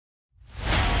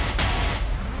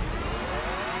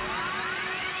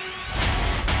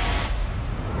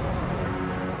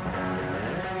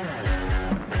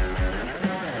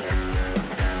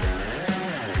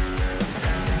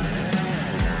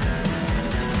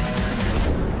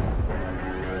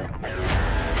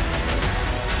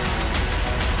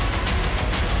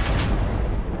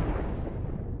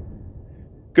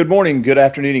Good morning, good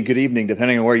afternoon, and good evening,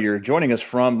 depending on where you're joining us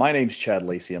from. My name's Chad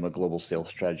Lacy. I'm a global sales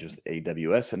strategist at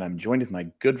AWS, and I'm joined with my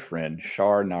good friend,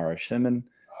 Shar Narasimhan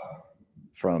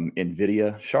from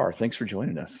NVIDIA. Shar, thanks for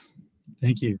joining us.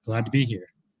 Thank you. Glad to be here.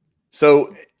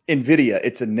 So, NVIDIA,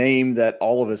 it's a name that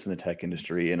all of us in the tech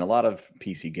industry and a lot of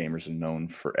PC gamers have known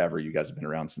forever. You guys have been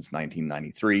around since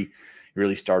 1993. You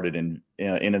really started in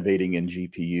innovating in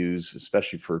GPUs,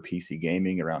 especially for PC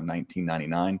gaming around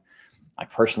 1999. I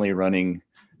personally running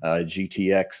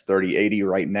GTX 3080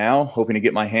 right now, hoping to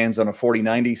get my hands on a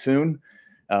 4090 soon.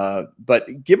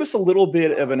 But give us a little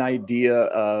bit of an idea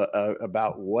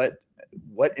about what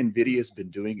NVIDIA has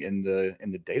been doing in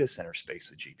the data center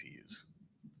space with GPUs.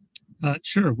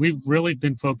 Sure. We've really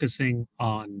been focusing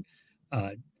on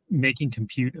making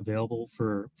compute available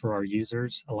for our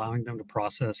users, allowing them to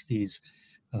process these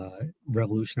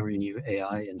revolutionary new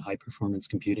AI and high performance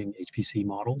computing HPC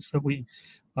models that we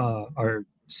are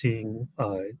seeing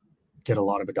get a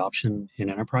lot of adoption in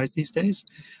enterprise these days.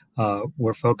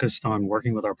 We're focused on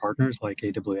working with our partners like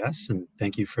AWS, and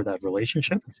thank you for that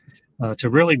relationship, to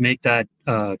really make that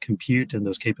compute and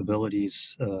those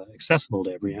capabilities accessible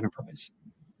to every enterprise.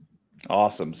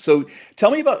 Awesome. So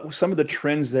tell me about some of the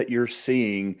trends that you're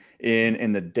seeing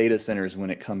in the data centers when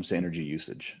it comes to energy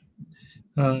usage.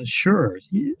 Sure.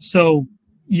 So,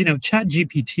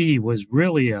 ChatGPT was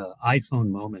really an iPhone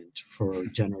moment for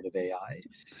generative AI.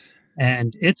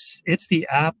 And it's the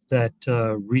app that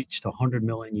reached 100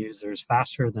 million users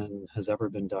faster than has ever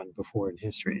been done before in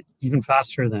history, even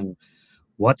faster than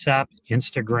WhatsApp,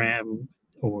 Instagram,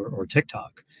 or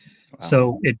TikTok. Wow.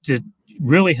 So it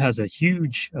really has a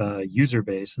huge user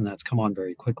base, and that's come on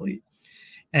very quickly.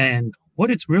 And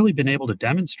what it's really been able to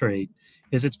demonstrate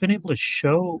is it's been able to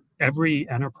show every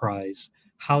enterprise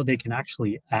how they can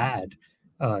actually add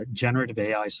generative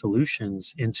AI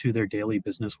solutions into their daily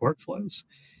business workflows.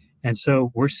 And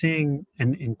so we're seeing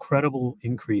an incredible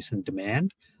increase in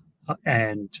demand.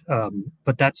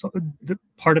 But that's the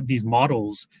part of these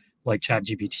models like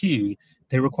ChatGPT,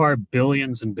 they require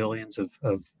billions and billions of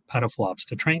petaflops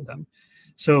to train them.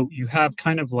 So you have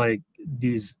kind of like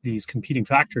these competing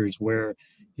factors where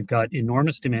you've got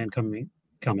enormous demand coming,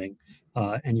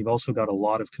 and you've also got a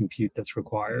lot of compute that's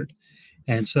required.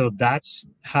 And so that's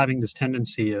having this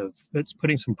tendency of it's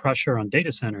putting some pressure on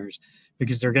data centers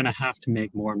because they're going to have to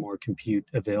make more and more compute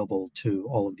available to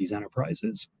all of these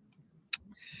enterprises.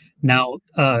 Now,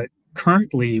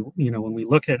 currently, when we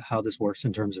look at how this works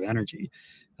in terms of energy,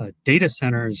 data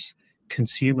centers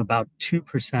consume about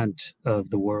 2%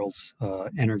 of the world's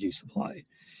energy supply.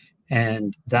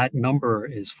 And that number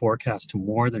is forecast to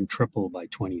more than triple by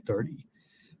 2030.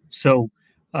 So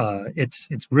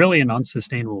it's really an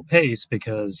unsustainable pace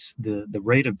because the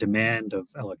rate of demand of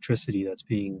electricity that's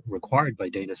being required by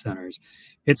data centers,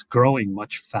 it's growing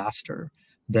much faster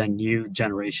than new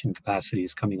generation capacity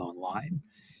is coming online.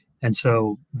 And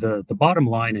so the bottom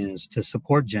line is to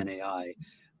support Gen AI,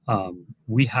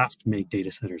 we have to make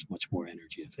data centers much more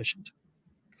energy efficient.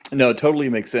 No, it totally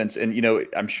makes sense. And,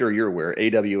 I'm sure you're aware,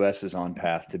 AWS is on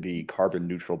path to be carbon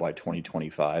neutral by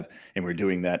 2025. And we're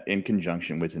doing that in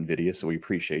conjunction with NVIDIA. So we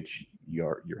appreciate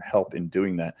your help in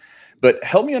doing that. But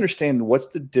help me understand, what's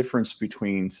the difference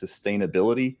between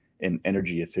sustainability and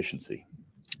energy efficiency?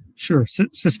 Sure.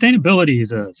 Sustainability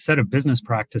is a set of business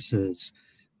practices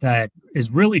that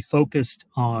is really focused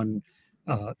on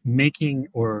making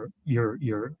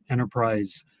your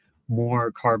enterprise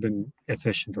more carbon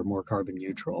efficient or more carbon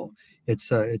neutral. It's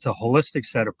a holistic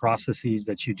set of processes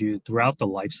that you do throughout the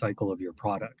life cycle of your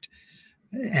product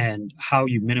and how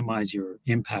you minimize your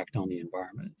impact on the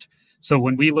environment. So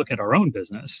when we look at our own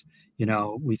business,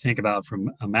 we think about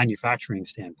from a manufacturing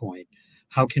standpoint,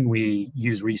 how can we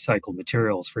use recycled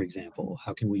materials, for example?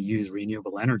 How can we use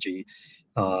renewable energy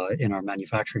in our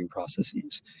manufacturing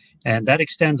processes? And that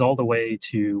extends all the way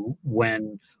to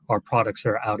when our products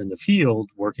are out in the field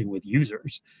working with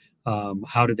users.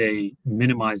 How do they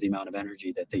minimize the amount of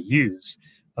energy that they use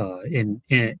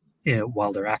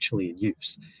while they're actually in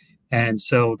use? And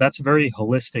so that's a very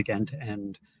holistic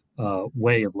end-to-end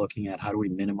way of looking at how do we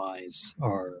minimize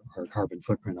our carbon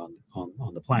footprint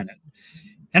on the planet.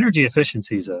 Energy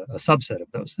efficiency is a subset of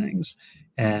those things,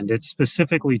 and it's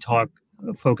specifically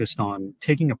focused on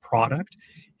taking a product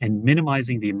and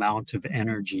minimizing the amount of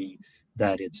energy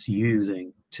that it's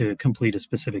using to complete a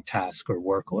specific task or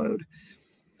workload.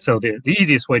 So the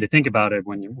easiest way to think about it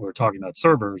when we're talking about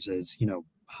servers is,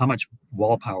 how much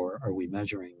wall power are we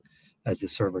measuring as the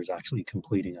server is actually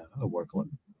completing a workload?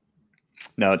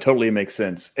 No, it totally makes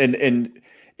sense. And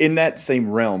in that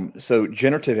same realm, so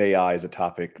generative AI is a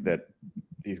topic that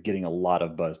is getting a lot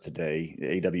of buzz today.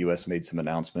 AWS made some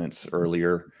announcements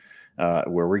earlier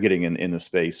where we're getting in the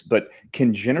space. But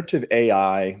can generative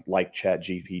AI like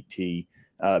ChatGPT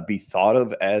be thought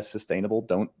of as sustainable?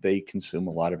 Don't they consume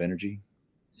a lot of energy?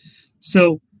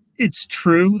 So it's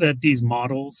true that these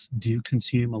models do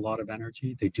consume a lot of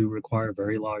energy. They do require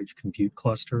very large compute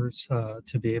clusters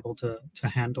to be able to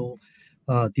handle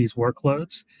these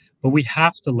workloads. But we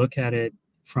have to look at it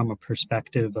from a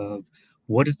perspective of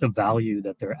what is the value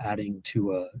that they're adding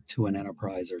to an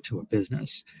enterprise or to a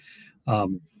business.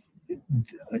 Um,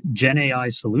 Gen AI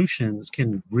solutions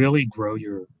can really grow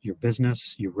your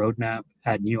business, your roadmap,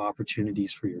 add new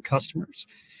opportunities for your customers.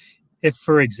 If,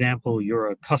 for example, you're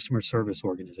a customer service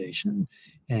organization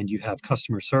and you have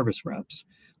customer service reps,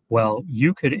 well,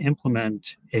 you could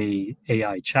implement a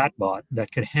AI chatbot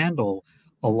that could handle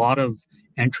a lot of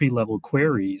entry-level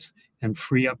queries and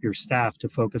free up your staff to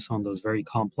focus on those very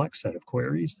complex set of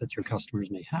queries that your customers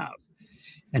may have.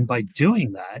 And by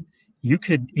doing that, you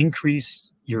could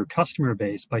increase your customer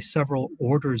base by several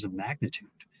orders of magnitude.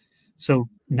 So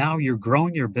now you're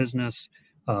growing your business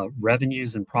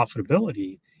revenues and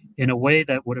profitability in a way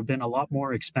that would have been a lot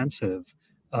more expensive,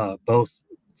 both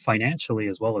financially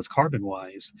as well as carbon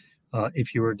wise,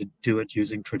 if you were to do it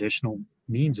using traditional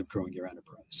means of growing your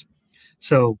enterprise.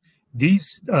 So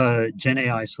these Gen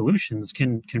AI solutions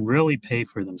can really pay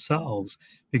for themselves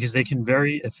because they can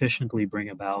very efficiently bring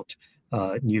about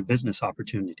new business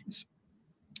opportunities.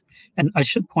 And I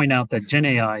should point out that Gen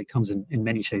AI comes in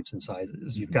many shapes and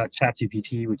sizes. You've got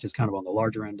ChatGPT, which is kind of on the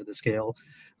larger end of the scale,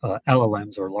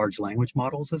 LLMs or large language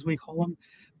models, as we call them,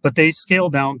 but they scale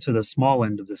down to the small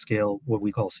end of the scale, what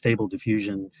we call stable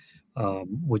diffusion,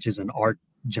 which is an art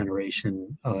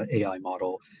generation AI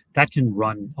model that can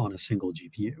run on a single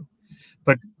GPU.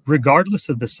 But regardless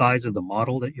of the size of the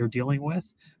model that you're dealing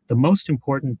with, the most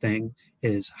important thing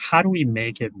is how do we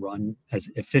make it run as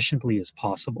efficiently as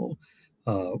possible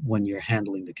when you're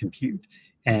handling the compute.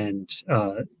 And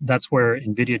that's where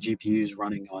NVIDIA GPUs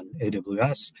running on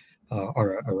AWS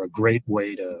are a great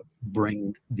way to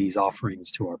bring these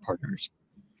offerings to our partners.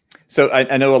 So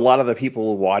I know a lot of the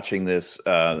people watching this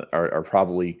are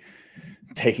probably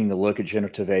taking a look at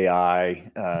generative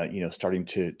AI, starting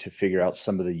to figure out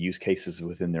some of the use cases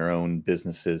within their own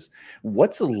businesses.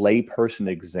 What's a layperson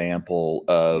example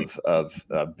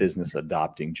of business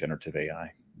adopting generative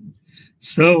AI?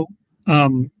 So,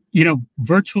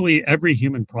 virtually every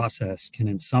human process can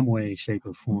in some way, shape,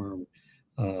 or form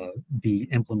be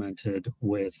implemented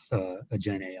with a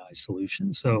Gen AI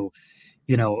solution. So,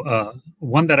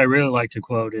 one that I really like to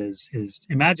quote is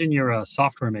imagine you're a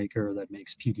software maker that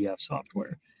makes PDF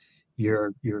software.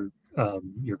 Your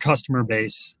customer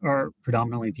base are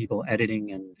predominantly people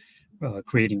editing and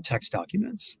creating text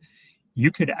documents. You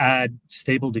could add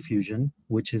Stable Diffusion,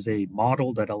 which is a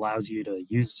model that allows you to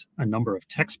use a number of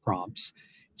text prompts.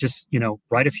 Just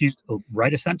write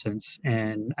a sentence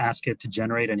and ask it to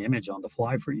generate an image on the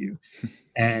fly for you.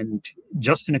 And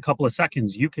just in a couple of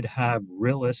seconds, you could have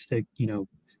realistic,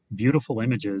 beautiful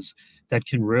images that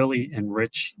can really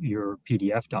enrich your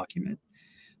PDF document.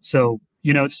 So,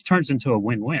 this turns into a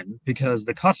win-win because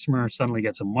the customer suddenly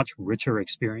gets a much richer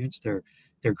experience.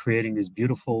 They're creating these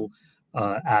beautiful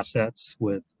assets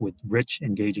with rich,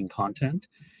 engaging content,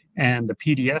 and the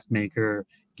PDF maker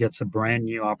gets a brand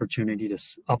new opportunity to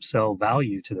upsell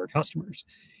value to their customers.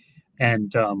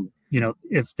 And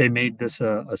if they made this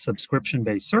a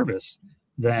subscription-based service,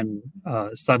 then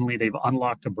suddenly they've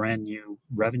unlocked a brand new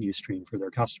revenue stream for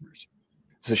their customers.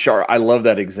 So, Shar, I love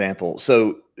that example.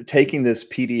 So, taking this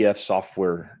PDF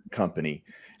software company,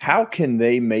 how can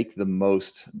they make the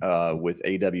most with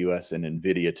AWS and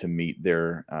NVIDIA to meet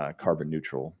their carbon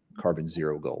neutral, carbon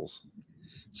zero goals?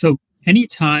 So,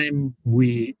 anytime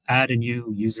we add a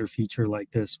new user feature like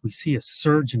this, we see a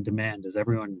surge in demand as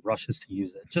everyone rushes to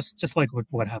use it, just like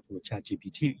what happened with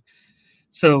ChatGPT.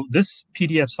 So this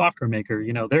PDF software maker,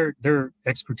 their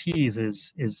expertise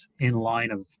is in line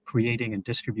of creating and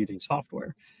distributing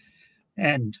software.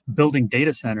 And building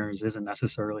data centers isn't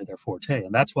necessarily their forte.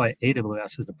 And that's why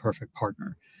AWS is the perfect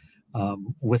partner.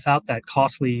 Without that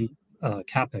costly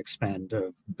CapEx spend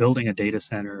of building a data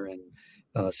center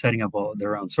and setting up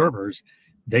their own servers,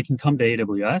 they can come to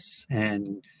AWS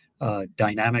and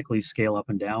dynamically scale up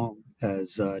and down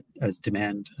as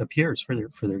demand appears for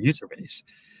their user base.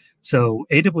 So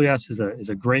AWS is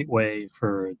a great way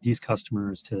for these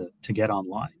customers to get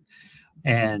online,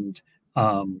 and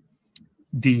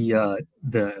the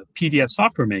PDF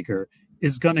software maker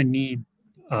is going to need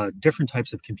different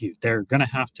types of compute. They're going to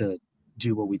have to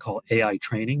do what we call AI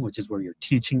training, which is where you're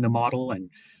teaching the model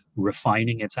and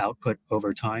refining its output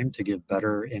over time to give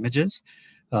better images.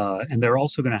 And they're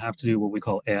also going to have to do what we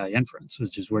call AI inference,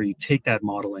 which is where you take that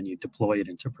model and you deploy it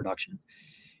into production.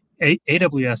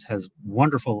 AWS has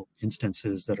wonderful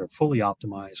instances that are fully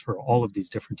optimized for all of these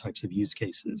different types of use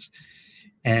cases.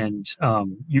 And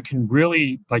you can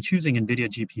really, by choosing NVIDIA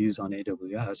GPUs on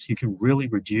AWS, you can really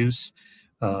reduce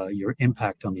your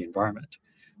impact on the environment.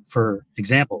 For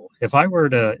example, if I were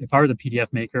the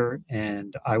PDF maker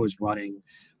and I was running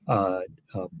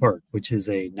BERT, which is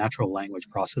a natural language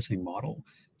processing model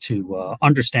to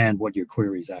understand what your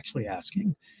query is actually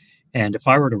asking. And if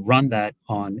I were to run that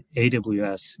on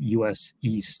AWS US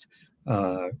East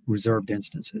reserved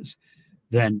instances,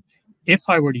 then if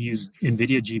I were to use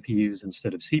NVIDIA GPUs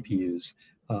instead of CPUs,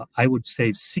 I would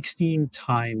save 16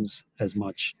 times as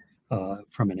much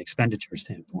from an expenditure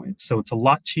standpoint. So it's a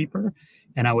lot cheaper,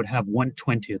 and I would have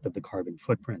 1/20th of the carbon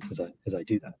footprint as I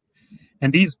do that.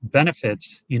 And these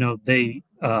benefits, they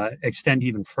extend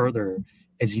even further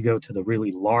as you go to the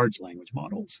really large language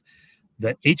models.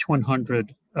 The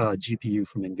H100 GPU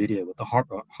from NVIDIA with the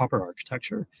Hopper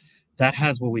architecture, that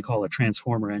has what we call a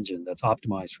transformer engine that's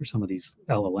optimized for some of these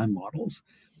LLM models.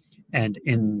 And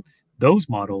in those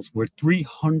models, we're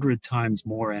 300 times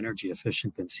more energy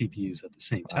efficient than CPUs at the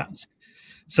same task.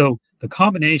 So the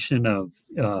combination of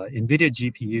NVIDIA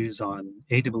GPUs on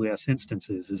AWS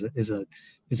instances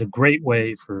is a great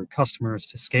way for customers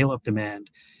to scale up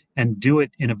demand and do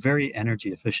it in a very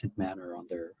energy efficient manner on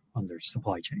their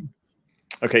supply chain.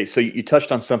 Okay, so you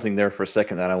touched on something there for a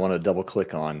second that I want to double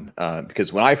click on,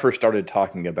 because when I first started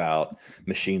talking about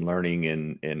machine learning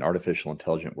and artificial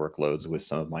intelligence workloads with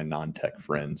some of my non-tech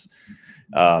friends,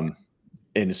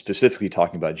 and specifically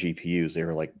talking about GPUs, they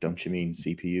were like, "Don't you mean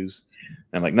CPUs?"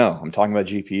 And I'm like, "No, I'm talking about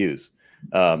GPUs."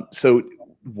 So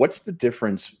what's the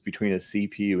difference between a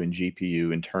CPU and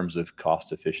GPU in terms of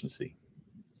cost efficiency?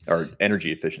 Or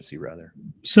energy efficiency, rather.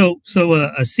 So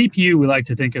a CPU we like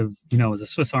to think of, as a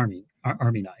Swiss Army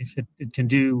knife. It can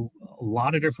do a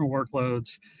lot of different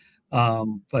workloads,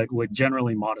 but with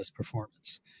generally modest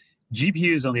performance.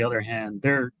 GPUs, on the other hand,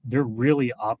 they're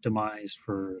really optimized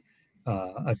for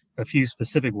a few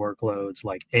specific workloads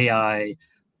like AI,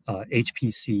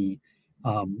 HPC,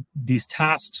 these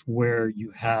tasks where you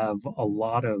have a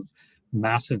lot of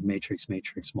massive matrix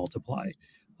multiply.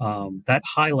 That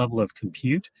high level of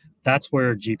compute, that's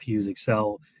where GPUs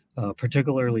excel,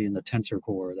 particularly in the tensor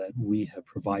core that we have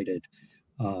provided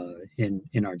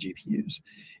in our GPUs.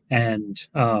 And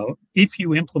if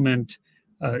you implement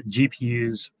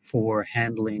GPUs for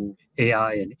handling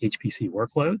AI and HPC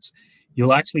workloads,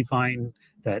 you'll actually find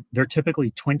that they're typically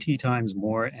 20 times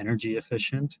more energy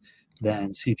efficient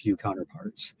than CPU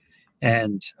counterparts.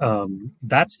 And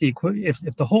that's the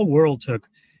if the whole world took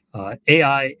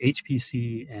AI,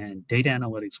 HPC, and data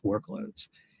analytics workloads,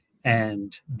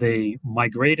 and they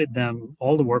migrated them,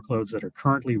 all the workloads that are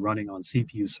currently running on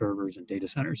CPU servers and data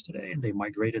centers today, and they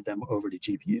migrated them over to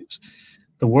GPUs,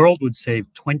 the world would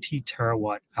save 20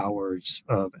 terawatt hours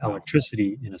of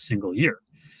electricity in a single year.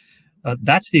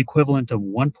 That's the equivalent of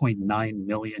 1.9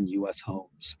 million US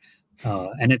homes.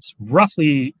 And it's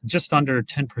roughly just under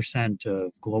 10%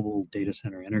 of global data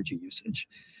center energy usage.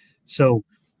 So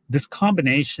this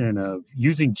combination of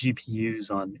using GPUs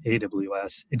on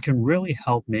AWS, it can really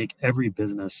help make every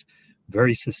business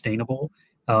very sustainable,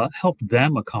 help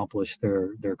them accomplish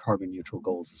their carbon neutral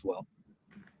goals as well.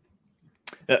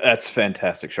 That's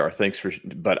fantastic, Shar. Thanks for.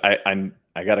 But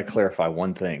I got to clarify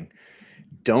one thing.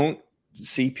 Don't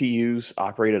CPUs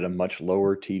operate at a much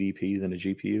lower TDP than a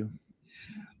GPU?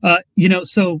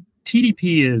 So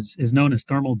TDP is known as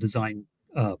thermal design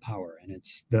power, and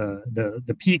it's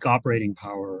the peak operating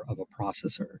power of a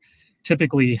processor.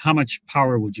 Typically, how much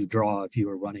power would you draw if you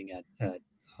were running at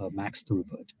max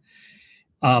throughput?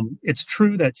 It's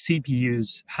true that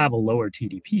CPUs have a lower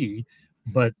TDP,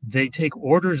 but they take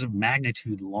orders of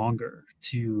magnitude longer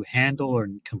to handle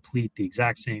and complete the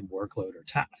exact same workload or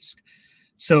task.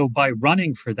 So by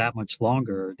running for that much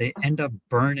longer, they end up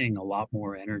burning a lot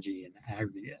more energy in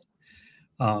aggregate.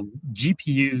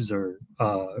 GPUs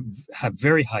have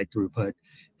very high throughput.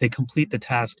 They complete the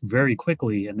task very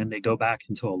quickly, and then they go back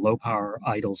into a low power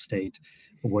idle state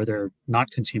where they're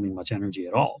not consuming much energy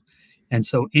at all. And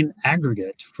so in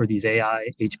aggregate, for these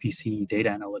AI, HPC, data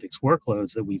analytics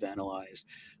workloads that we've analyzed,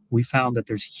 we found that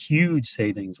there's huge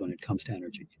savings when it comes to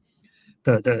energy.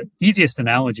 The easiest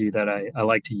analogy that I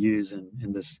like to use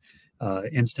in this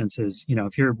instance is,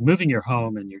 if you're moving your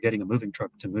home and you're getting a moving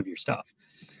truck to move your stuff,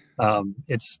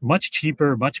 it's much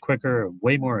cheaper, much quicker,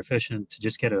 way more efficient to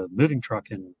just get a moving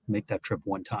truck and make that trip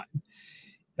one time.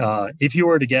 If you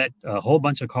were to get a whole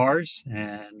bunch of cars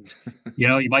and,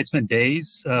 you might spend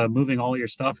days moving all your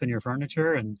stuff and your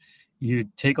furniture, and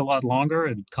you'd take a lot longer,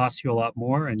 it'd cost you a lot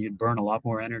more, and you'd burn a lot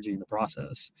more energy in the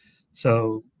process.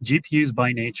 So GPUs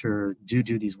by nature do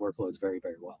these workloads very,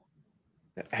 very well.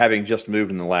 Having just moved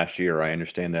in the last year, I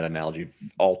understand that analogy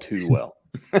all too well.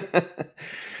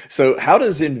 So how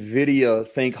does NVIDIA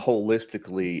think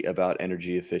holistically about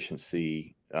energy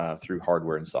efficiency through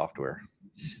hardware and software?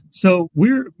 So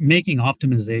we're making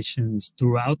optimizations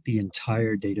throughout the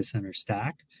entire data center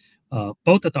stack,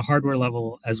 both at the hardware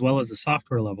level as well as the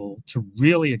software level, to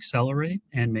really accelerate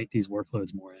and make these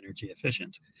workloads more energy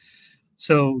efficient.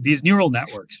 So these neural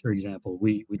networks, for example,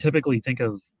 we typically think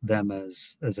of them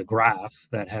as a graph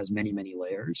that has many, many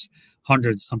layers,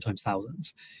 hundreds, sometimes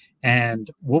thousands. And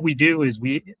what we do is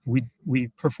we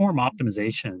perform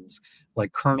optimizations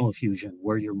like kernel fusion,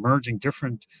 where you're merging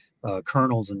different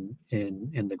kernels in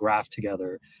the graph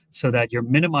together, so that you're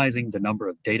minimizing the number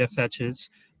of data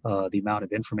fetches, the amount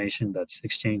of information that's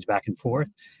exchanged back and forth,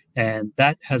 and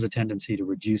that has a tendency to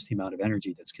reduce the amount of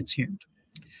energy that's consumed.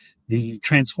 The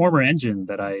transformer engine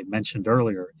that I mentioned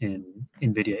earlier in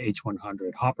NVIDIA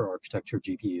H100 Hopper architecture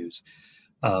GPUs,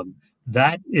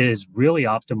 that is really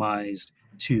optimized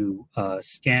to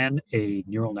scan a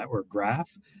neural network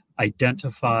graph,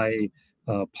 identify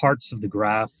parts of the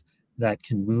graph that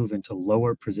can move into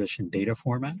lower precision data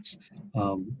formats.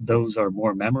 Those are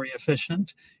more memory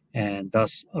efficient and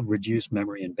thus reduce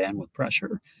memory and bandwidth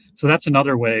pressure. So that's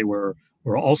another way where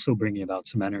we're also bringing about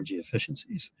some energy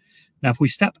efficiencies. Now, if we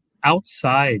step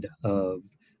outside of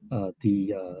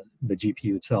the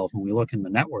GPU itself, and we look in the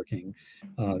networking,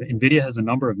 NVIDIA has a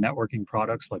number of networking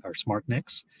products like our Smart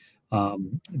NICs.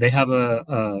 We have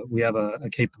a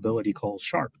capability called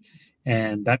Sharp,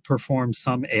 and that performs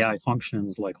some AI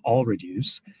functions like all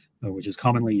reduce, which is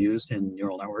commonly used in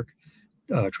neural network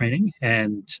training,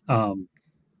 and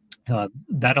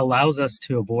that allows us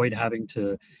to avoid having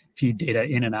to feed data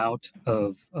in and out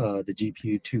of the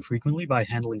GPU too frequently by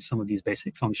handling some of these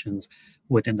basic functions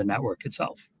within the network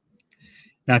itself.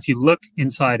 Now, if you look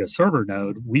inside a server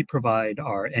node, we provide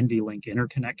our NVLink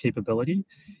interconnect capability,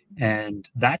 and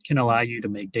that can allow you to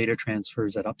make data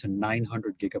transfers at up to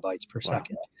 900 gigabytes per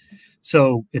second.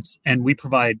 So and we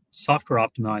provide software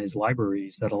optimized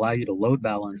libraries that allow you to load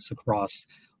balance across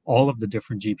all of the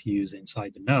different GPUs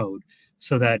inside the node,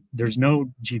 so that there's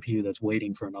no GPU that's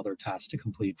waiting for another task to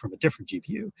complete from a different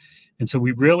GPU. And so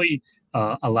we really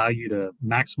allow you to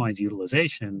maximize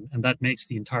utilization, and that makes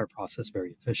the entire process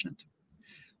very efficient.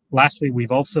 Lastly,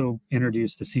 we've also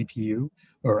introduced a CPU,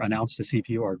 or announced a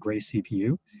CPU, our Grace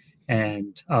CPU,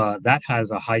 and that has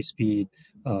a high-speed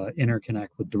interconnect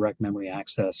with direct memory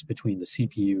access between the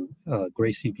CPU,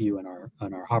 Grace CPU,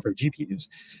 and our Hopper GPUs.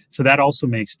 So that also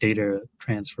makes data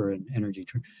transfer and energy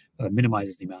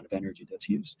minimizes the amount of energy that's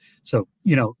used. So,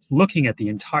 looking at the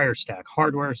entire stack,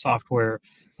 hardware, software,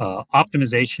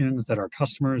 optimizations that our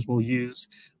customers will use,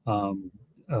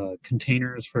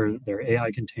 containers for their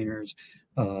AI containers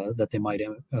that they might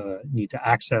need to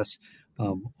access.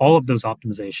 All of those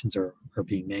optimizations are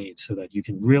being made so that you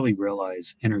can really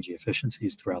realize energy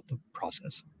efficiencies throughout the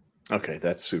process. Okay,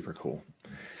 that's super cool.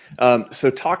 So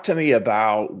talk to me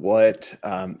about what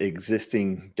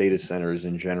existing data centers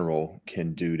in general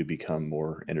can do to become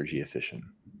more energy efficient.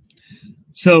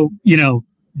 So,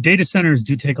 data centers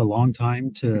do take a long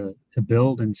time to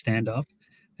build and stand up,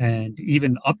 and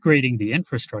even upgrading the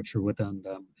infrastructure within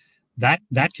them,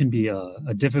 that can be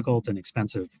a difficult and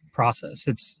expensive process.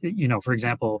 It's, for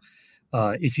example,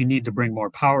 if you need to bring more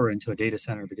power into a data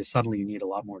center because suddenly you need a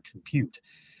lot more compute,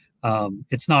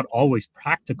 it's not always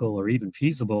practical or even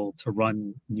feasible to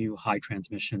run new high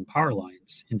transmission power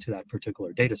lines into that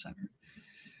particular data center.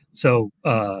 So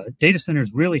data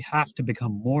centers really have to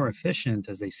become more efficient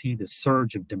as they see the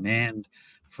surge of demand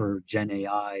for Gen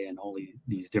AI and all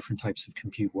these different types of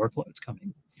compute workloads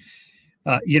coming.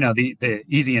 The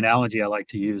easy analogy I like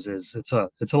to use is it's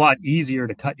a lot easier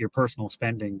to cut your personal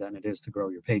spending than it is to grow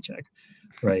your paycheck,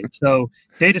 right? So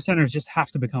data centers just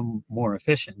have to become more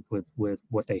efficient with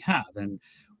what they have. And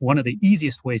one of the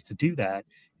easiest ways to do that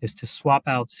is to swap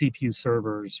out CPU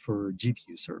servers for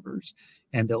GPU servers,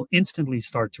 and they'll instantly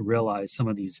start to realize some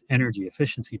of these energy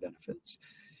efficiency benefits.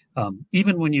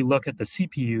 Even when you look at the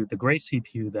CPU, the Grace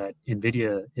CPU that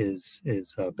NVIDIA is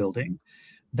building,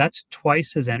 that's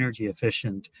twice as energy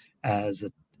efficient as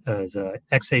a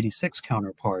x86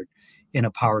 counterpart in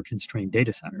a power constrained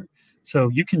data center. So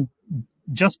you can,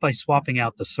 just by swapping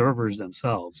out the servers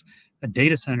themselves, a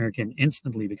data center can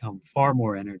instantly become far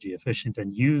more energy efficient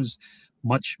and use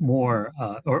much more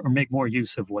or make more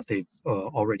use of what they've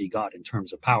already got in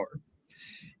terms of power.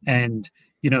 And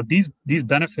these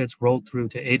benefits rolled through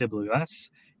to AWS,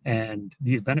 and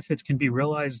these benefits can be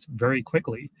realized very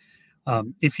quickly.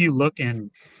 If you look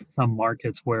in some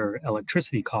markets where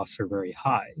electricity costs are very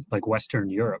high, like Western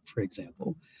Europe, for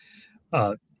example,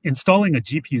 uh, installing a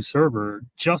GPU server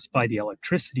just by the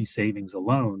electricity savings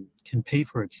alone can pay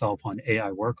for itself on AI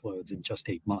workloads in just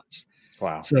 8 months.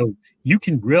 Wow. So you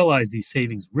can realize these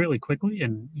savings really quickly,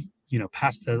 and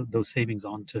pass those savings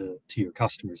on to your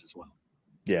customers as well.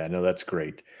 Yeah, no, that's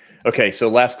great. Okay, so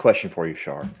last question for you,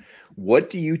 Shar.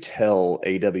 What do you tell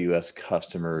AWS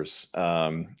customers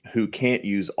who can't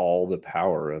use all the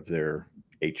power of their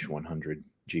H100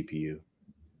 GPU?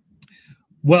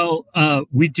 Well,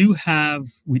 we do have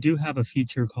a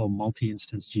feature called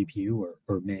multi-instance GPU,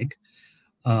 or MIG,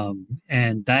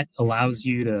 and that allows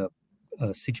you to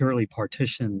securely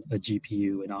partition a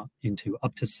GPU into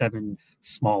up to 7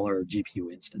 smaller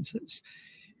GPU instances,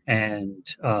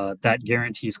 and that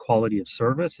guarantees quality of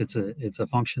service. It's a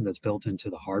function that's built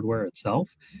into the hardware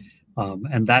itself,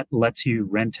 and that lets you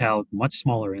rent out much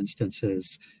smaller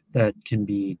instances that can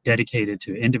be dedicated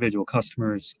to individual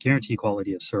customers, guarantee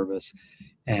quality of service,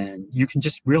 and you can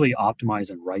just really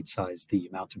optimize and right size the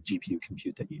amount of GPU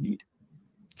compute that you need.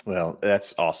 Well,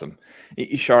 that's awesome.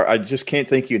 Ishar, I just can't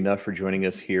thank you enough for joining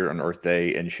us here on Earth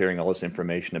Day and sharing all this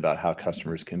information about how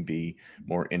customers can be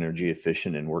more energy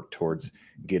efficient and work towards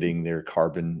getting their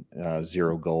carbon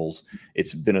zero goals.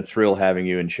 It's been a thrill having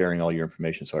you and sharing all your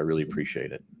information, so I really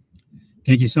appreciate it.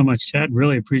 Thank you so much, Chad.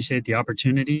 Really appreciate the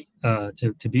opportunity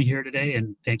to be here today,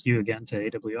 and thank you again to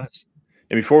AWS.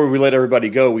 And before we let everybody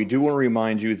go, we do want to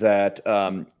remind you that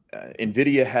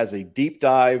NVIDIA has a deep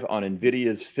dive on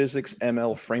NVIDIA's physics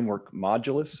ML framework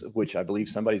modulus, which I believe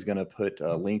somebody's going to put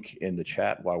a link in the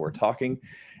chat while we're talking.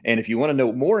 And if you want to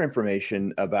know more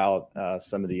information about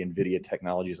some of the NVIDIA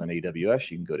technologies on AWS,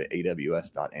 you can go to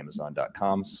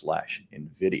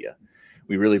aws.amazon.com/NVIDIA.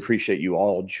 We really appreciate you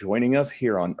all joining us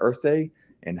here on Earth Day,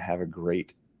 and have a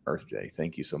great Earth Day.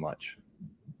 Thank you so much.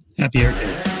 Happy Earth Day.